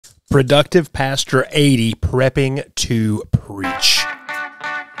Productive Pastor 80, prepping to preach.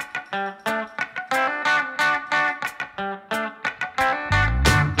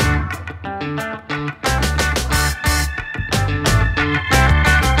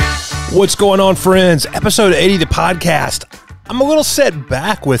 What's going on, friends? Episode 80 of the podcast. I'm a little set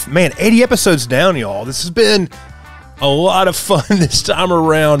back with, 80 episodes down, y'all. This has been a lot of fun this time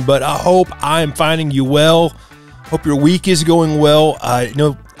around, but I hope I'm finding you well. Hope your week is going well.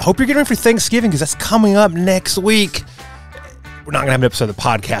 Hope you're getting ready for Thanksgiving because that's coming up next week. We're not going to have an episode of the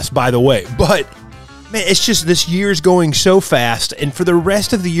podcast, by the way, but man, it's just this year's going so fast. And for the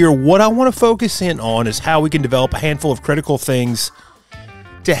rest of the year, what I want to focus in on is how we can develop a handful of critical things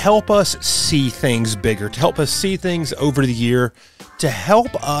to help us see things bigger, to help us see things over the year, to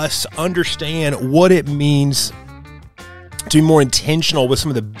help us understand what it means to be more intentional with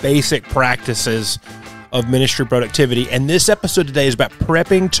some of the basic practices of ministry productivity. And this episode today is about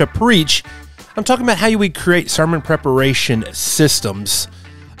prepping to preach. I'm talking about how we create sermon preparation systems.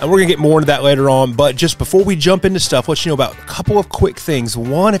 And we're going to get more into that later on. But just before we jump into stuff, let you know about a couple of quick things.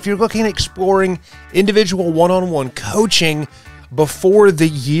 One, if you're looking at exploring individual one-on-one coaching before the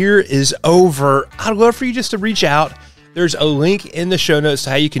year is over, I'd love for you just to reach out. There's a link in the show notes to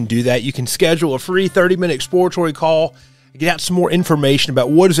how you can do that. You can schedule a free 30-minute exploratory call, get out some more information about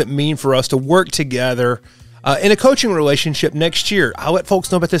what does it mean for us to work together in a coaching relationship next year. I'll let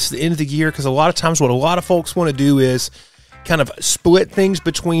folks know about this at the end of the year because a lot of times what a lot of folks want to do is kind of split things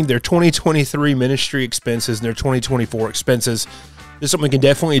between their 2023 ministry expenses and their 2024 expenses. This is something we can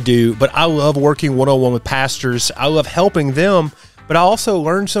definitely do, but I love working one-on-one with pastors. I love helping them, but I also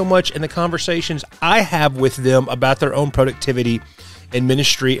learn so much in the conversations I have with them about their own productivity in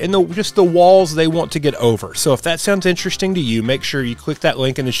ministry and just the walls they want to get over. So if that sounds interesting to you, make sure you click that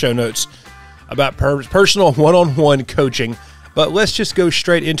link in the show notes about personal one-on-one coaching. But let's just go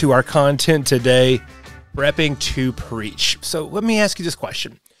straight into our content today, prepping to preach. So let me ask you this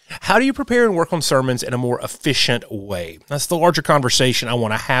question. How do you prepare and work on sermons in a more efficient way? That's the larger conversation I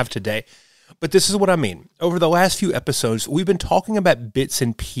want to have today. But this is what I mean. Over the last few episodes, we've been talking about bits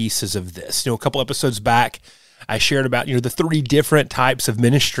and pieces of this. A couple episodes back, I shared about, the 3 different types of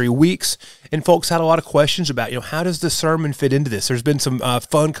ministry weeks, and folks had a lot of questions about, how does the sermon fit into this? There's been some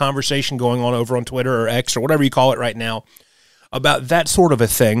fun conversation going on over on Twitter or X or whatever you call it right now about that sort of a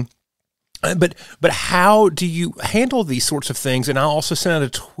thing. But how do you handle these sorts of things? And I'll also send out a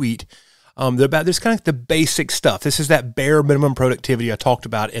tweet about this kind of the basic stuff. This is that bare minimum productivity I talked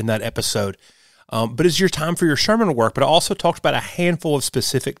about in that episode. But it's your time for your sermon work. But I also talked about a handful of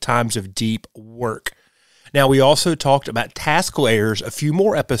specific times of deep work. Now, we also talked about task layers a few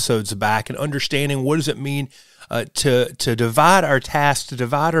more episodes back and understanding what does it mean to divide our tasks, to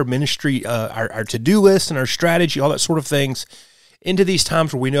divide our ministry, our to-do list and our strategy, all that sort of things, into these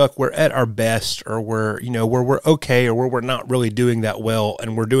times where we know if we're at our best or where we're okay or where we're not really doing that well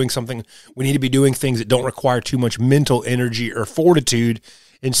and we're doing something, we need to be doing things that don't require too much mental energy or fortitude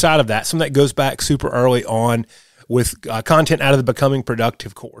inside of that. Some of that goes back super early on with content out of the Becoming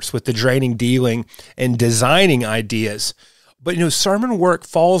Productive course, with the draining, dealing, and designing ideas. But, sermon work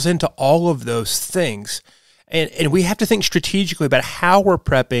falls into all of those things. And we have to think strategically about how we're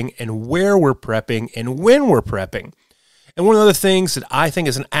prepping and where we're prepping and when we're prepping. And one of the things that I think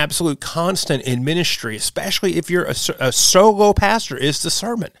is an absolute constant in ministry, especially if you're a solo pastor, is the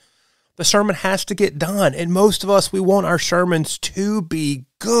sermon. The sermon has to get done. And most of us, we want our sermons to be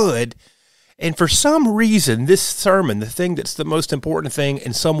good. And for some reason, this sermon, the thing that's the most important thing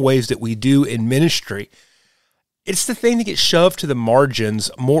in some ways that we do in ministry, it's the thing that gets shoved to the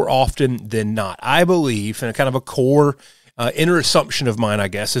margins more often than not. I believe, and kind of a core inner assumption of mine, I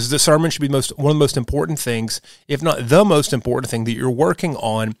guess, is the sermon should be one of the most important things, if not the most important thing that you're working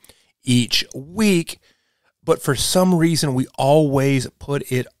on each week. But for some reason, we always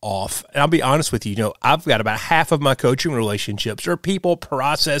put it off. And I'll be honest with you, I've got about half of my coaching relationships are people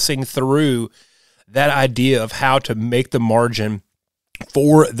processing through that idea of how to make the margin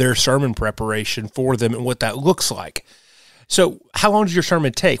for their sermon preparation for them and what that looks like. So how long does your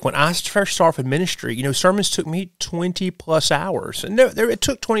sermon take? When I first started in ministry, sermons took me 20 plus hours. And it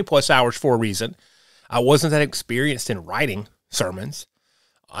took 20 plus hours for a reason. I wasn't that experienced in writing sermons.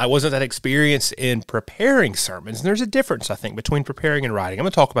 I wasn't that experienced in preparing sermons. And there's a difference, I think, between preparing and writing. I'm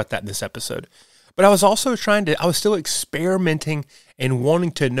going to talk about that in this episode. But I was also I was still experimenting and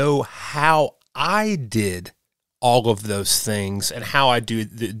wanting to know how I did all of those things and how I do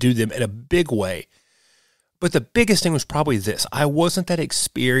them in a big way. But the biggest thing was probably this. I wasn't that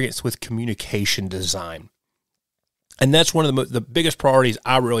experienced with communication design. And that's one of the biggest priorities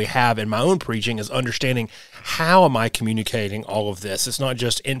I really have in my own preaching is understanding how am I communicating all of this. It's not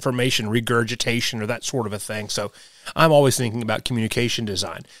just information regurgitation or that sort of a thing. So I'm always thinking about communication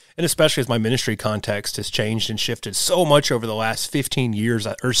design. And especially as my ministry context has changed and shifted so much over the last 15 years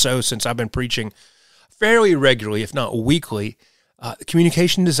or so since I've been preaching fairly regularly, if not weekly,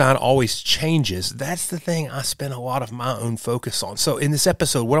 communication design always changes. That's the thing I spend a lot of my own focus on. So in this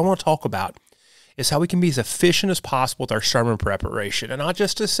episode, what I want to talk about is how we can be as efficient as possible with our sermon preparation, and not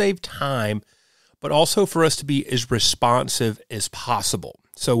just to save time, but also for us to be as responsive as possible.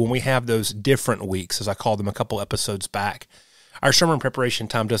 So when we have those different weeks, as I called them a couple episodes back, our sermon preparation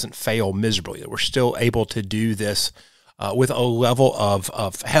time doesn't fail miserably. We're still able to do this with a level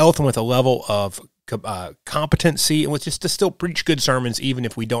of health and with a level of competency, and with just to still preach good sermons, even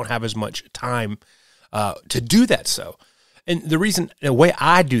if we don't have as much time to do that. So. And the way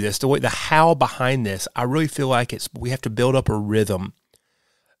I do this, the how behind this, I really feel like we have to build up a rhythm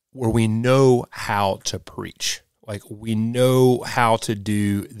where we know how to preach. Like we know how to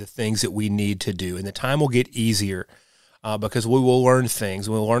do the things that we need to do. And the time will get easier because we will learn things.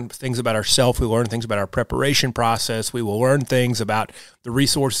 We'll learn things about ourselves. We'll learn things about our preparation process. We will learn things about the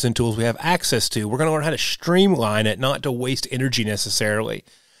resources and tools we have access to. We're going to learn how to streamline it, not to waste energy necessarily.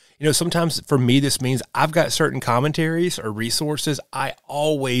 You know, sometimes for me, this means I've got certain commentaries or resources I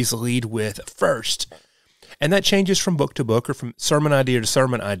always lead with first. And that changes from book to book or from sermon idea to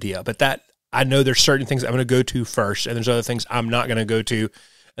sermon idea. But that I know there's certain things I'm going to go to first, and there's other things I'm not going to go to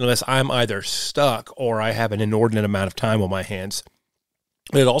unless I'm either stuck or I have an inordinate amount of time on my hands.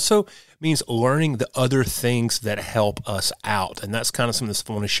 But it also means learning the other things that help us out. And that's kind of something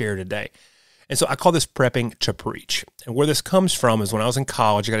I want to share today. And so I call this prepping to preach. And where this comes from is when I was in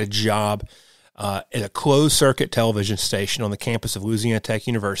college, I got a job at a closed circuit television station on the campus of Louisiana Tech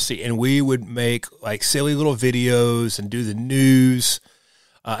University. And we would make like silly little videos and do the news.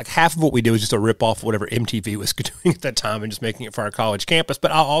 Like half of what we did was just a rip off of whatever MTV was doing at that time and just making it for our college campus.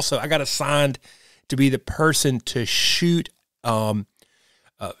 But I got assigned to be the person to shoot not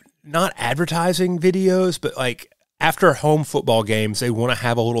advertising videos, but like after home football games, they want to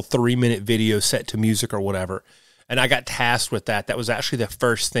have a little 3-minute video set to music or whatever. And I got tasked with that. That was actually the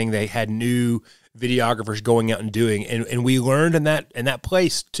first thing they had new videographers going out and doing. And we learned in that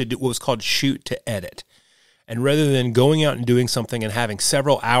place to do what was called shoot to edit. And rather than going out and doing something and having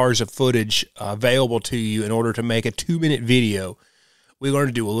several hours of footage available to you in order to make a 2-minute video, we learned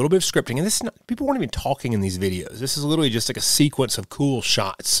to do a little bit of scripting. And this is not, people weren't even talking in these videos. This is literally just like a sequence of cool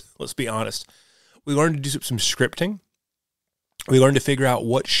shots. Let's be honest. We learned to do some scripting. We learned to figure out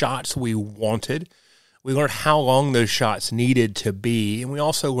what shots we wanted. We learned how long those shots needed to be. And we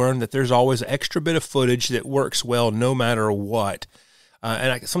also learned that there's always an extra bit of footage that works well no matter what.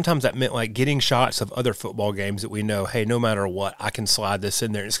 Sometimes that meant like getting shots of other football games that we know, hey, no matter what, I can slide this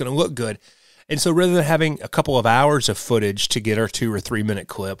in there. It's going to look good. And so rather than having a couple of hours of footage to get our 2 or 3 minute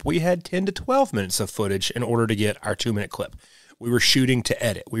clip, we had 10 to 12 minutes of footage in order to get our 2-minute clip. We were shooting to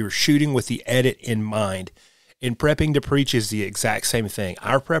edit. We were shooting with the edit in mind. And prepping to preach is the exact same thing.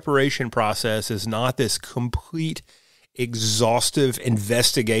 Our preparation process is not this complete, exhaustive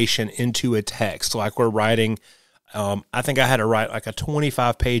investigation into a text like we're writing. I think I had to write like a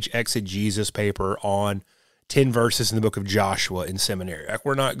 25-page exegesis paper on 10 verses in the book of Joshua in seminary. Like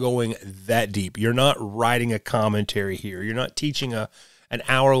we're not going that deep. You're not writing a commentary here. You're not teaching an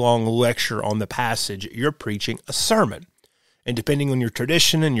hour-long lecture on the passage. You're preaching a sermon. And depending on your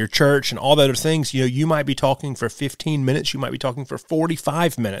tradition and your church and all the other things, you might be talking for 15 minutes. You might be talking for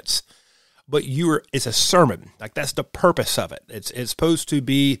 45 minutes. But it's a sermon. Like that's the purpose of it. It's supposed to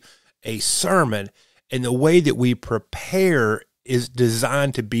be a sermon. And the way that we prepare is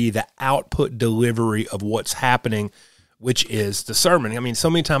designed to be the output delivery of what's happening, which is the sermon. I mean,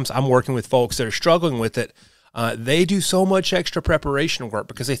 so many times I'm working with folks that are struggling with it. They do so much extra preparation work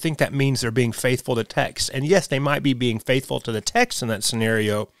because they think that means they're being faithful to text. And yes, they might be being faithful to the text in that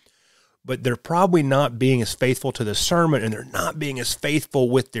scenario, but they're probably not being as faithful to the sermon, and they're not being as faithful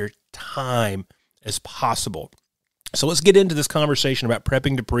with their time as possible. So let's get into this conversation about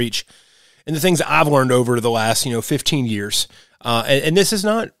prepping to preach and the things that I've learned over the last, 15 years. And this is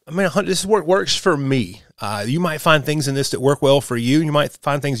not, this is what works for me. You might find things in this that work well for you. You might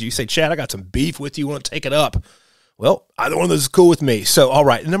find things that you say, Chad, I got some beef with you. Want to take it up? Well, either one of those is cool with me. So, all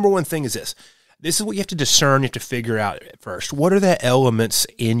right. The number one thing is this. This is what you have to discern. You have to figure out at first. What are the elements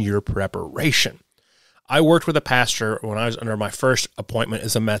in your preparation? I worked with a pastor when I was under my first appointment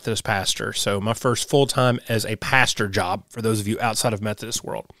as a Methodist pastor. So my first full-time as a pastor job, for those of you outside of Methodist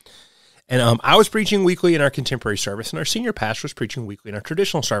world. And I was preaching weekly in our contemporary service, and our senior pastor was preaching weekly in our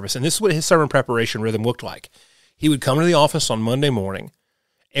traditional service. And this is what his sermon preparation rhythm looked like. He would come to the office on Monday morning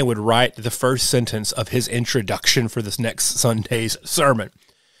and would write the first sentence of his introduction for this next Sunday's sermon.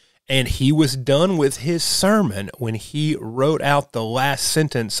 And he was done with his sermon when he wrote out the last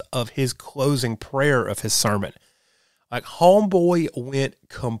sentence of his closing prayer of his sermon. Like, homeboy went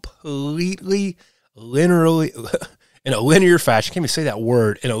completely, linearly, in a linear fashion, can't even say that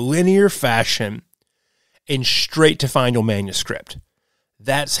word, in a linear fashion, and straight to final manuscript.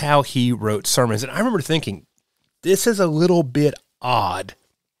 That's how he wrote sermons. And I remember thinking, this is a little bit odd,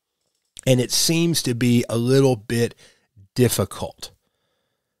 and it seems to be a little bit difficult.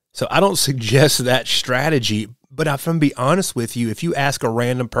 So I don't suggest that strategy, but if I'm going to be honest with you, if you ask a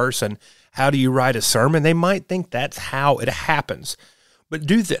random person, how do you write a sermon? They might think that's how it happens. But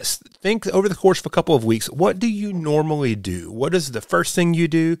do this. Think over the course of a couple of weeks, what do you normally do? What is the first thing you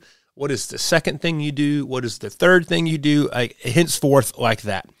do? What is the second thing you do? What is the third thing you do? Henceforth, like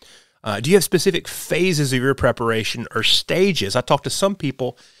that. Do you have specific phases of your preparation or stages? I talk to some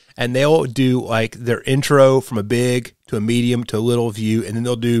people, and they'll do like their intro from a big to a medium to a little view, and then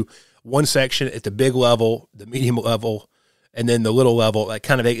they'll do one section at the big level, the medium level, and then the little level. Like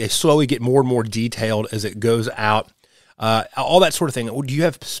kind of they slowly get more and more detailed as it goes out. All that sort of thing. Do you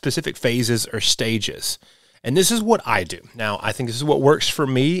have specific phases or stages? And this is what I do. Now, I think this is what works for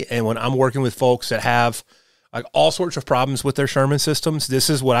me. And when I'm working with folks that have like all sorts of problems with their sermon systems,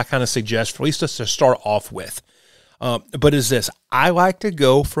 this is what I kind of suggest, for at least just to start off with. But is this, I like to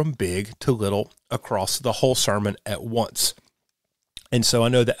go from big to little across the whole sermon at once. And so I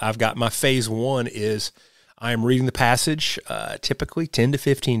know that I've got my phase one is I am reading the passage typically 10 to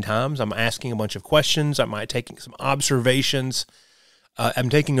 15 times. I'm asking a bunch of questions. I might taking some observations. I'm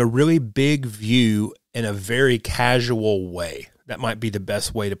taking a really big view in a very casual way. That might be the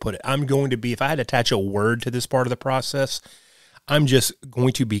best way to put it. I'm going to be, if I had to attach a word to this part of the process, I'm just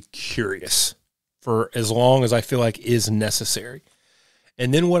going to be curious for as long as I feel like is necessary.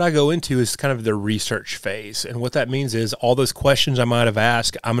 And then what I go into is kind of the research phase. And what that means is all those questions I might have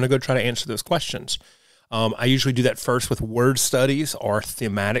asked, I'm going to go try to answer those questions. I usually do that first with word studies or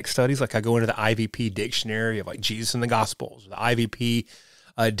thematic studies. Like I go into the IVP dictionary of like Jesus and the Gospels, the IVP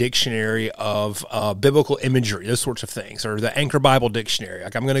dictionary of biblical imagery, those sorts of things, or the Anchor Bible dictionary.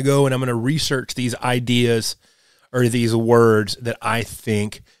 Like I'm going to go and I'm going to research these ideas or these words that I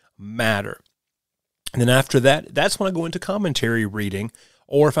think matter. And then after that, that's when I go into commentary reading,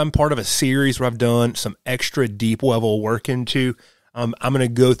 or if I'm part of a series where I've done some extra deep level work into, I'm going to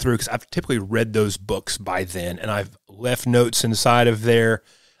go through, because I've typically read those books by then, and I've left notes inside of there.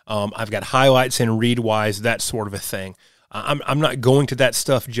 I've got highlights in Readwise, that sort of a thing. I'm not going to that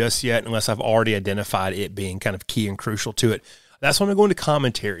stuff just yet unless I've already identified it being kind of key and crucial to it. That's when I'm going to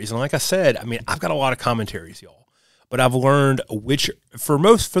commentaries. And like I said, I mean, I've got a lot of commentaries, y'all. But I've learned which, for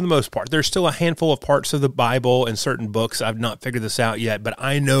the most part, there's still a handful of parts of the Bible and certain books. I've not figured this out yet, but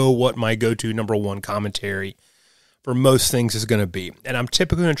I know what my go-to number one commentary for most things is going to be. And I'm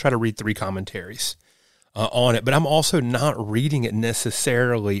typically going to try to read 3 commentaries on it, but I'm also not reading it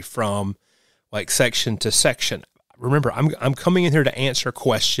necessarily from like section to section. Remember, I'm coming in here to answer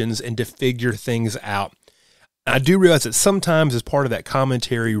questions and to figure things out. I do realize that sometimes as part of that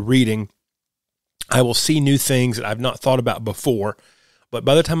commentary reading, I will see new things that I've not thought about before, but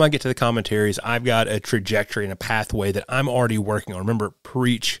by the time I get to the commentaries, I've got a trajectory and a pathway that I'm already working on. Remember,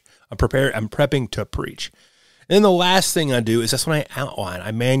 preach. I'm prepping to preach. And then the last thing I do is that's when I outline,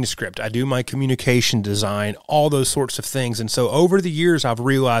 I manuscript, I do my communication design, all those sorts of things. And so over the years, I've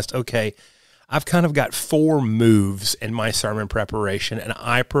realized, okay, I've kind of got 4 moves in my sermon preparation, and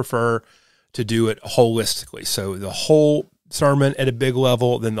I prefer to do it holistically. So the whole sermon at a big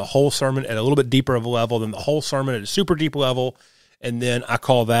level, then the whole sermon at a little bit deeper of a level, then the whole sermon at a super deep level, and then I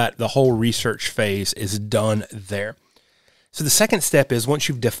call that the whole research phase is done there. So the second step is, once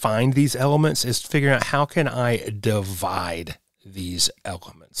you've defined these elements, is figuring out how can I divide these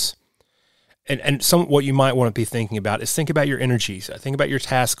elements. And what you might want to be thinking about is think about your energies, think about your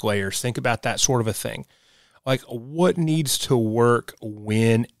task layers, think about that sort of a thing. Like what needs to work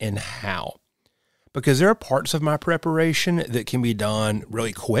when and how. Because there are parts of my preparation that can be done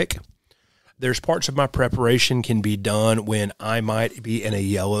really quick. There's parts of my preparation can be done when I might be in a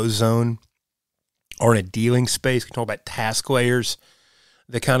yellow zone or in a dealing space. We can talk about task layers,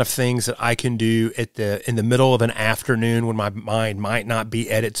 the kind of things that I can do in the middle of an afternoon when my mind might not be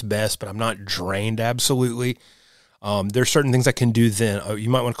at its best, but I'm not drained absolutely. There's certain things I can do then. You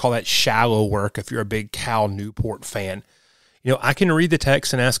might want to call that shallow work if you're a big Cal Newport fan. You know, I can read the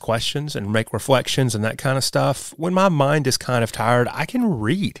text and ask questions and make reflections and that kind of stuff. When my mind is kind of tired, I can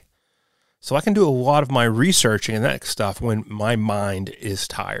read. So I can do a lot of my researching and that stuff when my mind is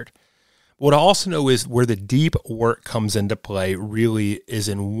tired. What I also know is where the deep work comes into play really is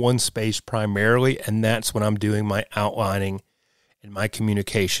in one space primarily, and that's when I'm doing my outlining and my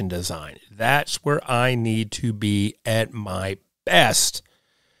communication design. That's where I need to be at my best.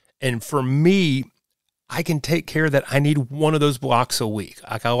 And for me, I can take care of that. I need one of those blocks a week.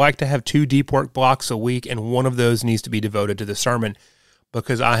 Like, I like to have 2 deep work blocks a week, and one of those needs to be devoted to the sermon,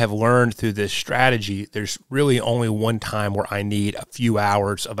 because I have learned through this strategy, there's really only one time where I need a few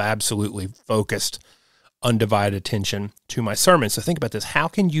hours of absolutely focused, undivided attention to my sermon. So think about this. How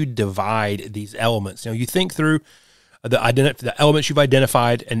can you divide these elements? You think through the elements you've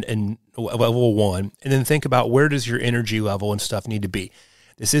identified in level 1, and then think about where does your energy level and stuff need to be.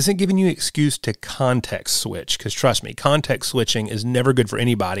 This isn't giving you an excuse to context switch, because trust me, context switching is never good for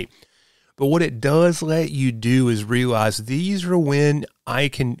anybody. But what it does let you do is realize these are when I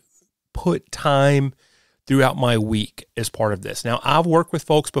can put time throughout my week as part of this. Now, I've worked with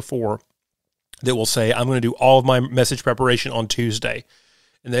folks before that will say, I'm going to do all of my message preparation on Tuesday.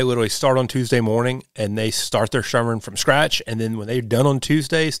 And they literally start on Tuesday morning and they start their sermon from scratch. And then when they're done on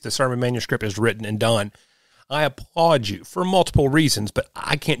Tuesdays, the sermon manuscript is written and done. I applaud you for multiple reasons, but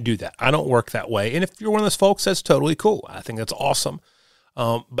I can't do that. I don't work that way. And if you're one of those folks, that's totally cool. I think that's awesome.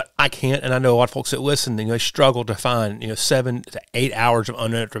 But I can't, and I know a lot of folks that listen, they struggle to find 7 to 8 hours of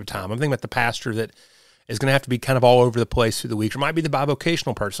uninterrupted time. I'm thinking about the pastor that is going to have to be kind of all over the place through the week, or might be the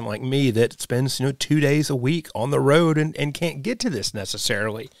bivocational person like me that spends 2 days a week on the road and can't get to this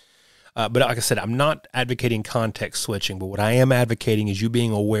necessarily. But like I said, I'm not advocating context switching, but what I am advocating is you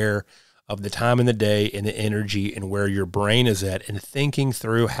being aware of the time in the day and the energy and where your brain is at, and thinking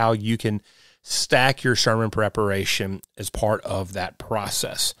through how you can stack your sermon preparation as part of that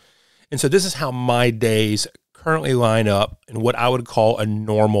process. And so this is how my days currently line up in what I would call a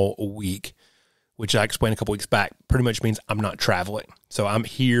normal week, which I explained a couple weeks back, pretty much means I'm not traveling. So I'm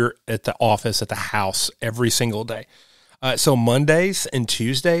here at the office, at the house every single day. So Mondays and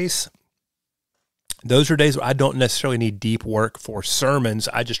Tuesdays, those are days where I don't necessarily need deep work for sermons.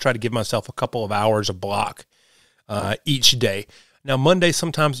 I just try to give myself a couple of hours a block each day. Now, Monday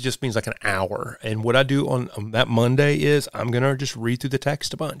sometimes it just means like an hour. And what I do on that Monday is I'm going to just read through the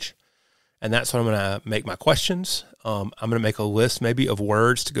text a bunch. And that's when I'm going to make my questions. I'm going to make a list maybe of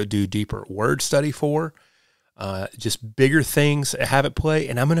words to go do deeper word study for, just bigger things, have it play.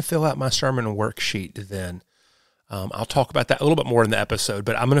 And I'm going to fill out my sermon worksheet then. I'll talk about that a little bit more in the episode,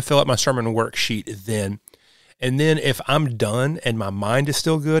 but I'm going to fill out my sermon worksheet then. And then if I'm done and my mind is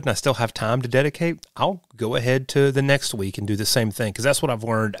still good and I still have time to dedicate, I'll go ahead to the next week and do the same thing, because that's what I've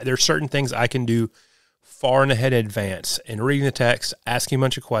learned. There's certain things I can do far and ahead in advance, and reading the text, asking a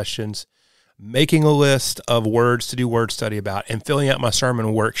bunch of questions, making a list of words to do word study about, and filling out my sermon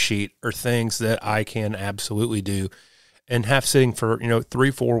worksheet are things that I can absolutely do and have sitting for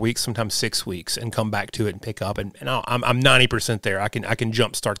 3, 4 weeks, sometimes 6 weeks, and come back to it and pick up. And I'm 90% there. I can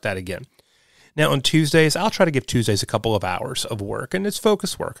jumpstart that again. Now, on Tuesdays, I'll try to give Tuesdays a couple of hours of work, and it's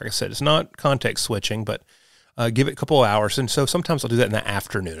focused work. Like I said, it's not context switching, but give it a couple of hours. And so sometimes I'll do that in the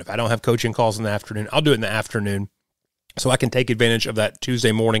afternoon. If I don't have coaching calls in the afternoon, I'll do it in the afternoon so I can take advantage of that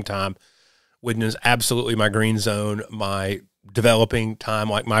Tuesday morning time, which is absolutely my green zone, my developing time.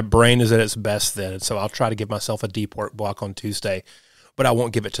 Like, my brain is at its best then. And so I'll try to give myself a deep work block on Tuesday, but I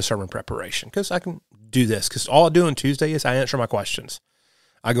won't give it to sermon preparation, because I can do this. Because all I do on Tuesday is I answer my questions.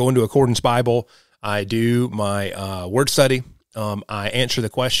 I go into Accordance Bible, I do my word study, I answer the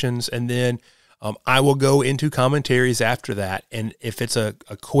questions, and then I will go into commentaries after that. And if it's a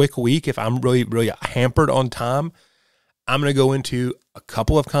quick week, if I'm really, really hampered on time, I'm going to go into a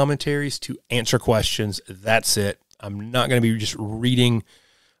couple of commentaries to answer questions. That's it. I'm not going to be just reading,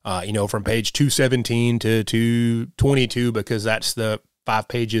 from page 217 to 222, because that's the 5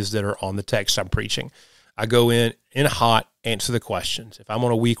 pages that are on the text I'm preaching. I go in hot, answer the questions. If I'm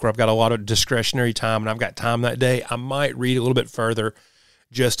on a week where I've got a lot of discretionary time and I've got time that day, I might read a little bit further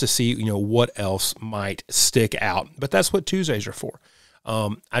just to see, what else might stick out. But that's what Tuesdays are for.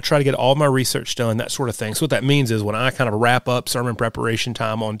 I try to get all my research done, that sort of thing. So what that means is when I kind of wrap up sermon preparation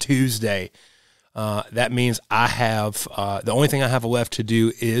time on Tuesday, that means I have, the only thing I have left to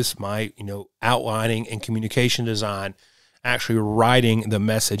do is my, outlining and communication design, actually writing the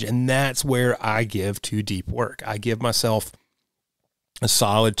message. And that's where I give to deep work. I give myself a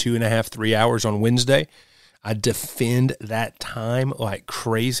solid 2.5, 3 hours on Wednesday. I defend that time like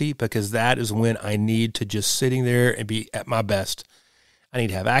crazy, because that is when I need to just sitting there and be at my best. I need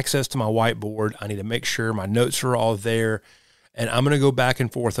to have access to my whiteboard. I need to make sure my notes are all there. And I'm going to go back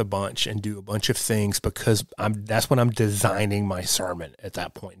and forth a bunch and do a bunch of things, because that's when I'm designing my sermon at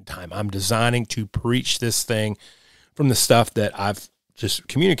that point in time. I'm designing to preach this thing from the stuff that I've just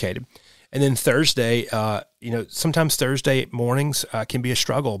communicated. And then Thursday, sometimes Thursday mornings can be a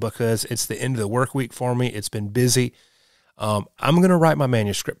struggle because it's the end of the work week for me. It's been busy. I'm going to write my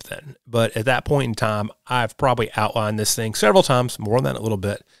manuscript then. But at that point in time, I've probably outlined this thing several times, more than that in a little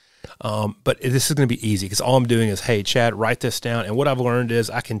bit. But this is going to be easy because all I'm doing is, hey, Chad, write this down. And what I've learned is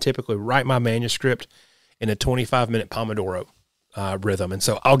I can typically write my manuscript in a 25-minute Pomodoro rhythm. And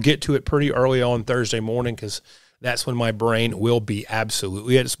so I'll get to it pretty early on Thursday morning because that's when my brain will be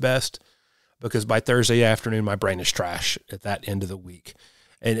absolutely at its best. Because by Thursday afternoon, my brain is trash at that end of the week.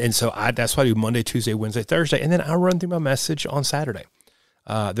 And so that's why I do Monday, Tuesday, Wednesday, Thursday. And then I run through my message on Saturday.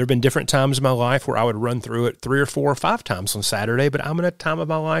 There have been different times in my life where I would run through it 3 or 4 or 5 times on Saturday, but I'm in a time of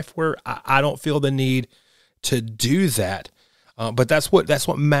my life where I don't feel the need to do that. But that's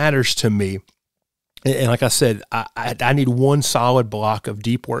what matters to me. And like I said, I need one solid block of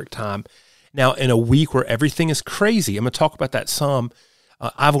deep work time. Now, in a week where everything is crazy, I'm going to talk about that some.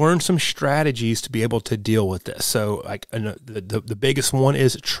 I've learned some strategies to be able to deal with this. So like the biggest one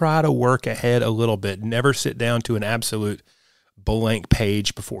is try to work ahead a little bit. Never sit down to an absolute blank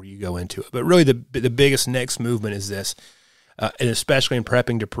page before you go into it. But really the biggest next movement is this, and especially in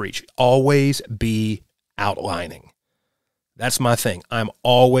prepping to preach, always be outlining. That's my thing. I'm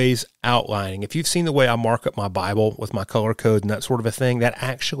always outlining. If you've seen the way I mark up my Bible with my color code and that sort of a thing, that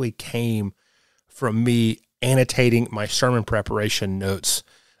actually came from me annotating my sermon preparation notes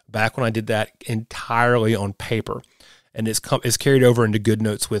back when I did that entirely on paper. And it's carried over into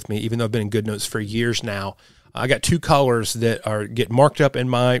GoodNotes with me, even though I've been in GoodNotes for years now. I got 2 colors that get marked up in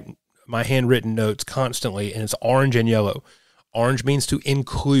my handwritten notes constantly, and it's orange and yellow. Orange means to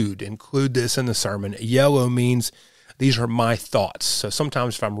include this in the sermon. Yellow means these are my thoughts. So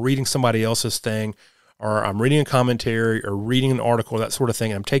sometimes if I'm reading somebody else's thing, or I'm reading a commentary or reading an article, that sort of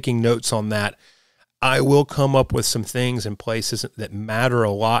thing, and I'm taking notes on that, I will come up with some things and places that matter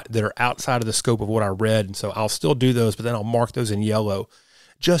a lot that are outside of the scope of what I read. And so I'll still do those, but then I'll mark those in yellow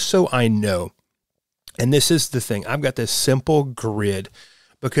just so I know. And this is the thing. I've got this simple grid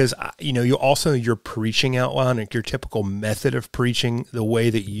because, your preaching outline, like your typical method of preaching, the way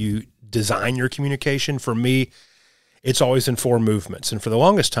that you design your communication, for me, it's always in 4 movements. And for the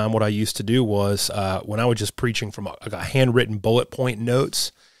longest time, what I used to do was when I was just preaching from a handwritten bullet point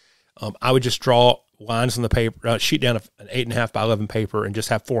notes, I would just draw lines on the paper, sheet down an 8.5 by 11 paper, and just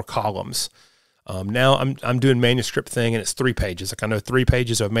have 4 columns. Now I'm doing manuscript thing, and it's 3 pages. Like I know 3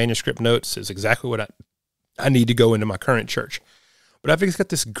 pages of manuscript notes is exactly what I need to go into my current church. But I've just got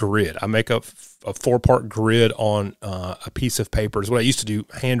this grid. I make a 4-part grid on a piece of paper. Is what I used to do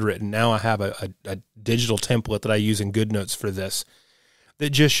handwritten. Now I have a digital template that I use in GoodNotes for this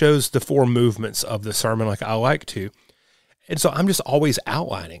that just shows the 4 movements of the sermon like I like to. And so I'm just always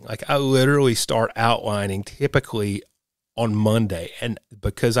outlining. Like I literally start outlining typically on Monday. And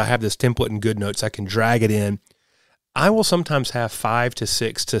because I have this template in GoodNotes, I can drag it in. I will sometimes have 5 to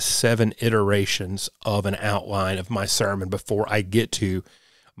 6 to 7 iterations of an outline of my sermon before I get to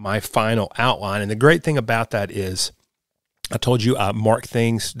my final outline. And the great thing about that is I told you I mark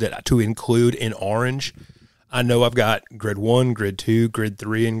things that to include in orange. I know I've got grid 1, grid 2, grid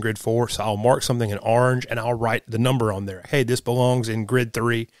 3, and grid 4. So I'll mark something in orange and I'll write the number on there. Hey, this belongs in grid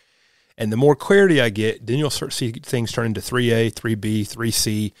 3. And the more clarity I get, then you'll start to see things turn into 3A, 3B,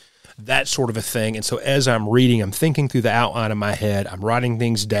 3C, that sort of a thing. And so as I'm reading, I'm thinking through the outline in my head. I'm writing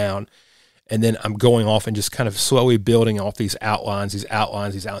things down. And then I'm going off and just kind of slowly building off these outlines.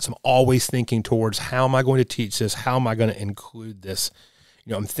 I'm always thinking towards how am I going to teach this? How am I going to include this?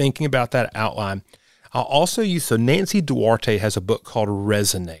 I'm thinking about that outline. I'll also use, so Nancy Duarte has a book called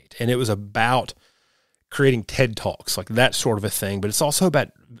Resonate, and it was about creating TED Talks, like that sort of a thing, but it's also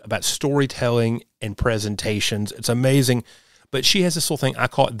about storytelling and presentations. It's amazing, but she has this little thing, I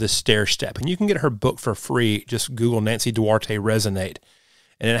call it the stair step, and you can get her book for free. Just Google Nancy Duarte Resonate,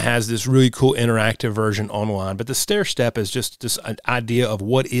 and it has this really cool interactive version online, but the stair step is just this idea of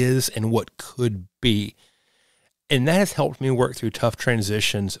what is and what could be, and that has helped me work through tough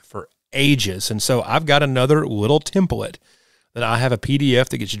transitions for ages. And so I've got another little template that I have a PDF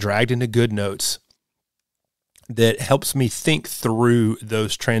that gets dragged into GoodNotes that helps me think through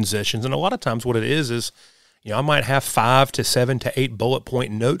those transitions. And a lot of times what it is, I might have 5 to 7 to 8 bullet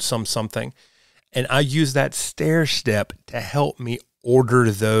point notes on something, and I use that stair step to help me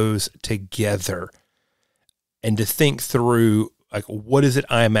order those together and to think through, like, what is it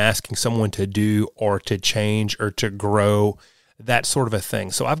I am asking someone to do or to change or to grow, that sort of a thing.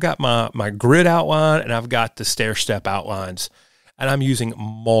 So I've got my grid outline and I've got the stair step outlines, and I'm using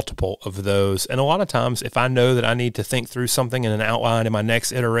multiple of those. And a lot of times if I know that I need to think through something in an outline in my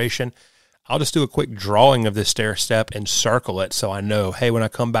next iteration, I'll just do a quick drawing of this stair step and circle it so I know, hey, when I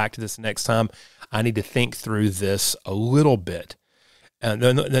come back to this next time, I need to think through this a little bit. And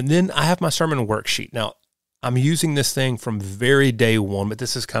then I have my sermon worksheet. Now, I'm using this thing from very day one, but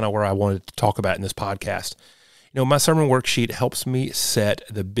this is kind of where I wanted to talk about in this podcast. My sermon worksheet helps me set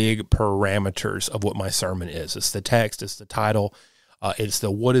the big parameters of what my sermon is. It's the text, it's the title, it's the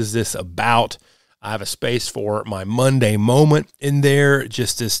what is this about. I have a space for my Monday moment in there,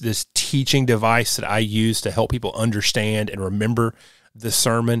 just this teaching device that I use to help people understand and remember the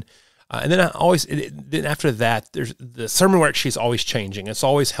sermon. And then then after that, there's the sermon worksheet is always changing. It's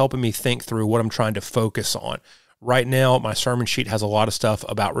always helping me think through what I'm trying to focus on. Right now, my sermon sheet has a lot of stuff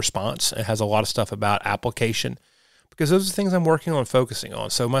about response. It has a lot of stuff about application, because those are things I'm working on focusing on.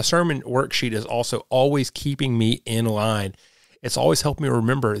 So my sermon worksheet is also always keeping me in line. It's always helped me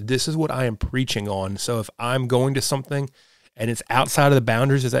remember this is what I am preaching on. So if I'm going to something and it's outside of the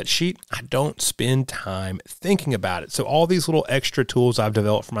boundaries of that sheet, I don't spend time thinking about it. So all these little extra tools I've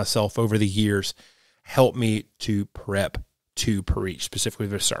developed for myself over the years help me to prep to preach, specifically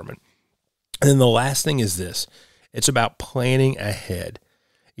the sermon. And then the last thing is this. It's about planning ahead.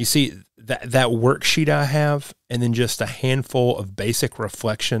 You see, that worksheet I have, and then just a handful of basic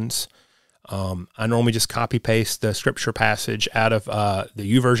reflections. I normally just copy paste the scripture passage out of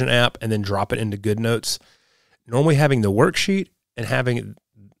the YouVersion app and then drop it into GoodNotes. Normally having the worksheet and having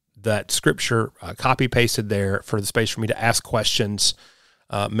that scripture copy pasted there for the space for me to ask questions,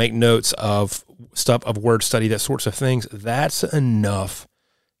 make notes of stuff, of word study, that sorts of things, that's enough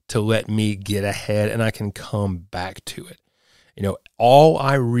to let me get ahead and I can come back to it. All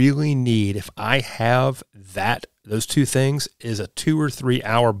I really need, if I have those two things, is a 2 or 3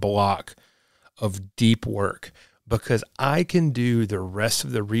 hour block of deep work, because I can do the rest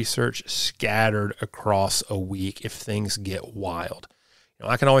of the research scattered across a week if things get wild.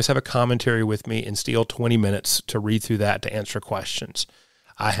 I can always have a commentary with me and steal 20 minutes to read through that to answer questions.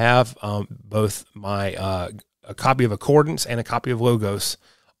 I have both my a copy of Accordance and a copy of Logos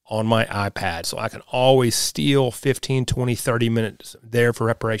on my iPad, so I can always steal 15, 20, 30 minutes there for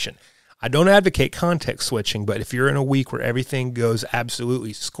preparation. I don't advocate context switching, but if you're in a week where everything goes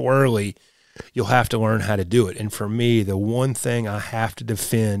absolutely squirrely, you'll have to learn how to do it. And for me, the one thing I have to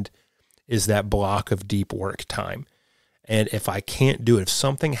defend is that block of deep work time. And if I can't do it, if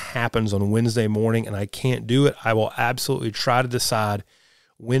something happens on Wednesday morning and I can't do it, I will absolutely try to decide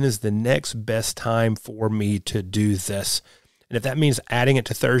when is the next best time for me to do this. And if that means adding it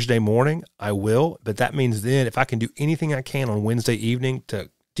to Thursday morning, I will. But that means then if I can do anything I can on Wednesday evening to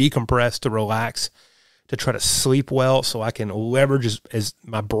decompress, to relax, to try to sleep well so I can leverage as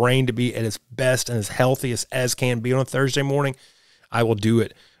my brain to be at its best and as healthy as can be on a Thursday morning, I will do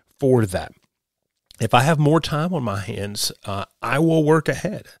it for that. If I have more time on my hands, I will work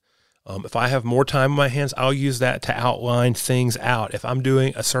ahead. If I have more time on my hands, I'll use that to outline things out. If I'm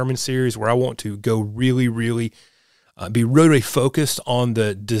doing a sermon series where I want to go be really focused on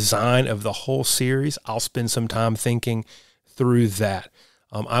the design of the whole series, I'll spend some time thinking through that.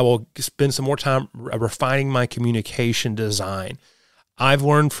 I will spend some more time refining my communication design. I've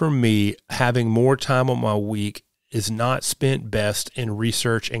learned from me, having more time on my week is not spent best in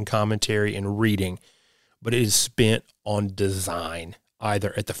research and commentary and reading, but it is spent on design,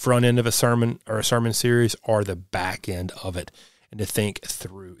 either at the front end of a sermon or a sermon series or the back end of it, and to think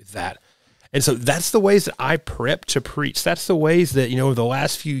through that. And so that's the ways that I prep to preach. That's the ways that, the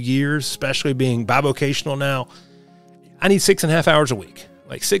last few years, especially being bivocational now, I need 6.5 hours a week.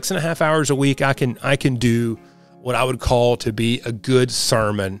 Like 6.5 hours a week, I can do what I would call to be a good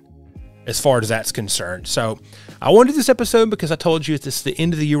sermon as far as that's concerned. So I wanted this episode because I told you it's the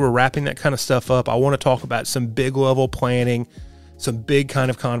end of the year. We're wrapping that kind of stuff up. I want to talk about some big level planning, some big kind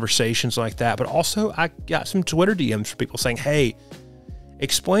of conversations like that. But also I got some Twitter DMs from people saying, hey,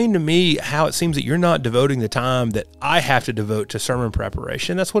 explain to me how it seems that you're not devoting the time that I have to devote to sermon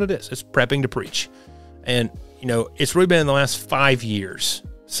preparation. That's what it is. It's prepping to preach. And, it's really been in the last 5 years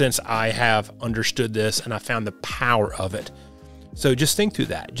since I have understood this and I found the power of it. So just think through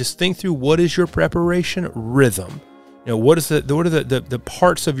that. Just think through, what is your preparation rhythm? What are the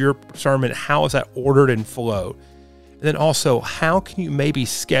parts of your sermon? How is that ordered and flowed? And then also, how can you maybe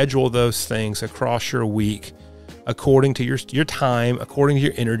schedule those things across your week according to your time, according to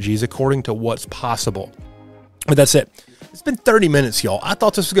your energies, according to what's possible? But that's it. It's been 30 minutes, y'all. I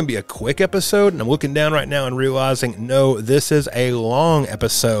thought this was going to be a quick episode, and I'm looking down right now and realizing, no, this is a long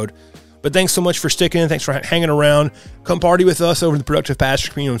episode. But thanks so much for sticking in. Thanks for hanging around. Come party with us over in the Productive Pastor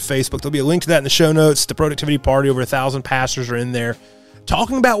community on Facebook. There'll be a link to that in the show notes. The Productivity Party, over 1,000 pastors are in there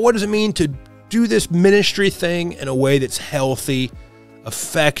talking about what does it mean to do this ministry thing in a way that's healthy,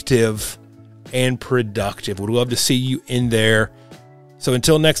 effective, and productive. Would love to see you in there. So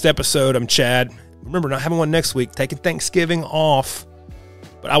until next episode, I'm Chad. Remember, not having one next week, taking Thanksgiving off.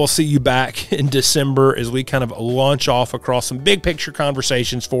 But I will see you back in December as we kind of launch off across some big picture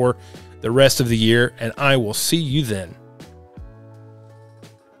conversations for the rest of the year. And I will see you then.